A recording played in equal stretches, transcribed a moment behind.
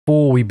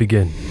Before we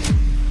begin,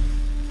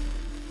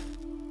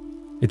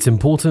 it's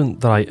important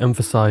that I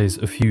emphasize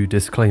a few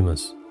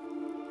disclaimers.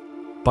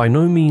 By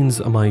no means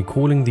am I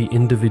calling the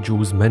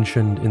individuals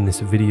mentioned in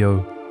this video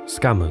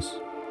scammers.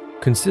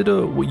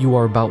 Consider what you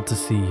are about to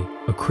see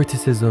a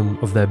criticism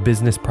of their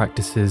business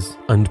practices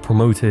and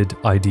promoted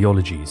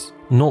ideologies,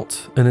 not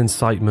an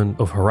incitement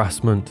of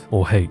harassment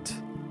or hate.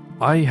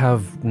 I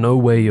have no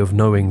way of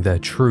knowing their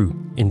true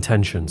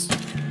intentions.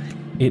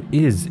 It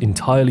is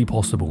entirely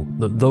possible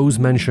that those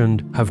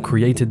mentioned have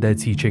created their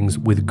teachings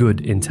with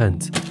good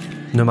intent,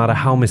 no matter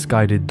how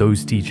misguided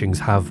those teachings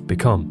have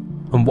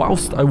become. And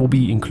whilst I will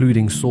be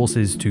including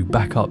sources to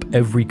back up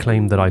every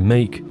claim that I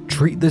make,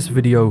 treat this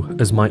video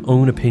as my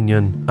own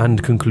opinion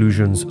and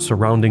conclusions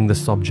surrounding the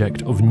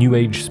subject of New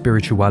Age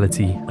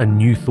spirituality and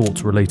New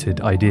Thought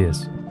related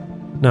ideas.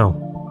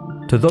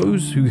 Now, to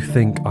those who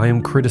think I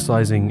am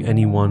criticizing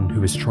anyone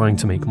who is trying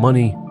to make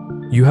money,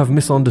 you have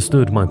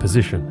misunderstood my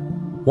position.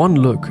 One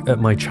look at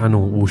my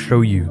channel will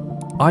show you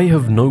I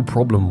have no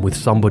problem with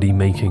somebody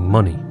making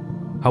money.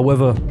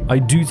 However, I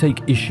do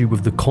take issue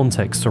with the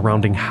context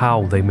surrounding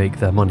how they make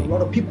their money. A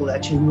lot of people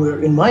actually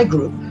were in my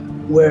group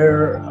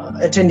were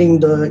attending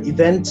the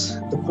events,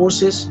 the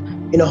courses,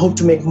 in a hope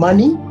to make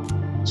money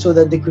so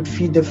that they could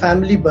feed their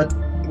family, but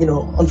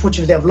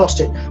unfortunately they have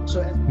lost it.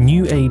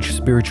 New Age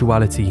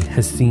spirituality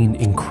has seen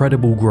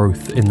incredible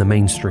growth in the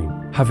mainstream,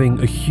 having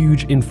a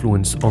huge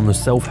influence on the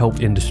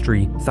self-help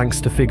industry thanks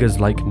to figures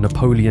like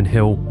Napoleon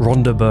Hill,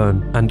 Rhonda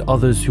Byrne, and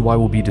others who I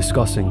will be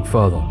discussing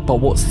further.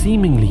 But what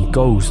seemingly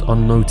goes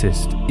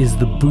unnoticed is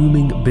the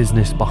booming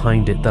business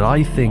behind it that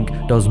I think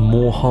does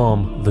more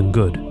harm than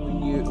good.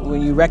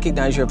 When you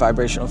recognize your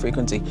vibrational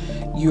frequency,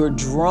 you're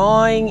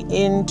drawing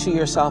into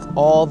yourself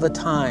all the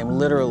time,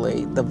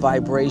 literally, the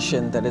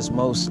vibration that is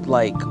most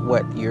like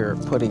what you're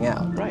putting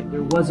out. Right.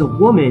 There was a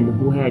woman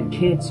who had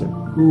cancer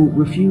who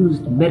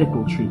refused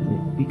medical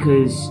treatment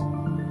because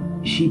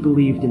she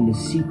believed in the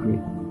secret.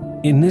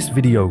 In this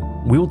video,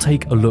 we'll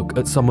take a look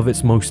at some of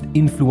its most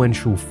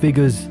influential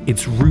figures,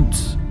 its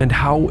roots, and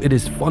how it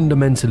is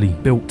fundamentally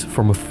built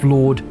from a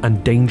flawed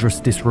and dangerous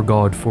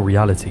disregard for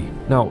reality.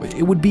 Now,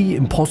 it would be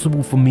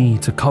impossible for me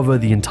to cover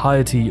the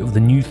entirety of the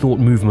New Thought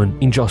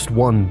movement in just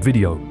one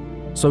video.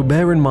 So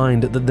bear in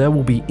mind that there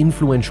will be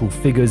influential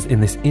figures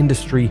in this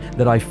industry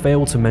that I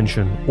fail to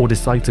mention or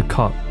decide to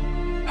cut.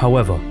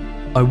 However,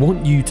 I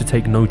want you to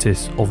take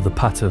notice of the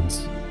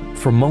patterns.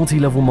 From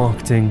multi-level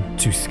marketing,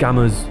 to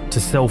scammers, to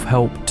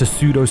self-help, to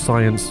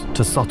pseudoscience,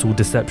 to subtle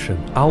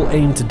deception. I'll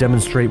aim to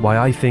demonstrate why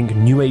I think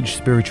New Age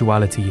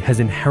spirituality has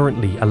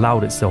inherently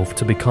allowed itself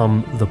to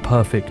become the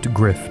perfect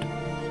grift.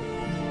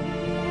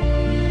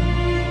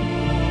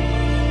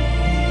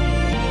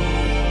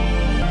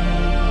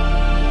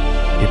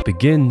 It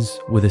begins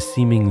with a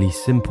seemingly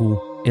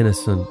simple,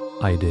 innocent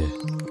idea.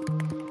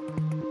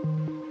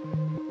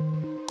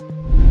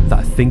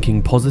 That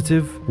thinking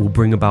positive will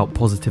bring about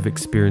positive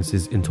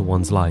experiences into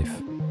one's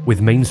life. With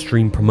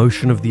mainstream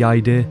promotion of the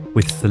idea,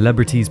 with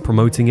celebrities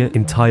promoting it,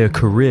 entire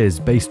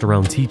careers based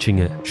around teaching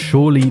it,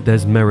 surely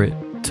there's merit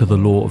to the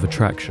law of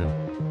attraction.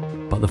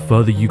 But the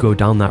further you go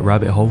down that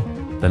rabbit hole,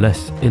 the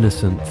less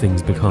innocent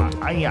things become.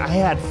 I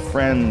had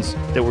friends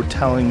that were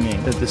telling me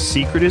that the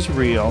secret is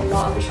real.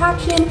 Law of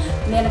attraction,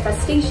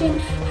 manifestation,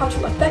 how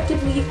to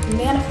effectively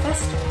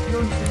manifest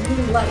your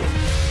dream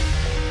life.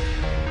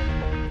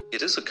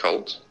 It is a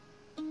cult.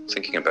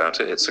 Thinking about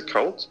it, it's a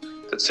cult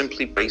that's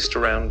simply based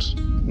around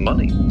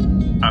money.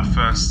 At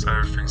first,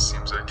 everything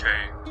seems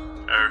okay.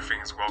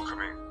 Everything is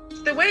welcoming.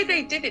 The way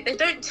they did it, they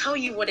don't tell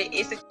you what it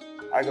is.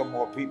 I got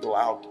more people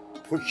out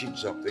pushing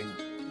something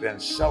than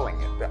selling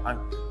it.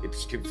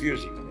 It's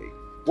confusing to me.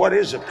 What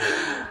is a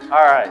pill?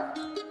 All right.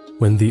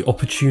 When the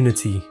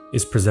opportunity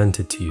is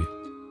presented to you,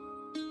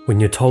 when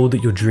you're told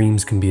that your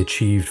dreams can be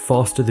achieved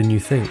faster than you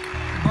think,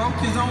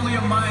 broke is only a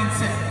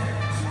mindset.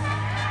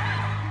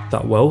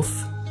 That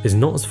wealth is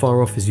not as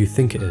far off as you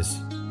think it is.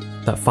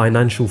 That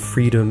financial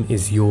freedom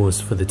is yours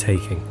for the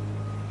taking.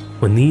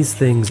 When these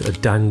things are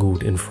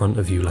dangled in front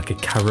of you like a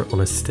carrot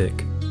on a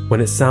stick, when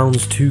it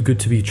sounds too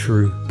good to be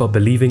true, but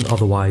believing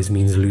otherwise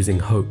means losing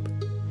hope,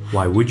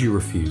 why would you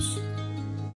refuse?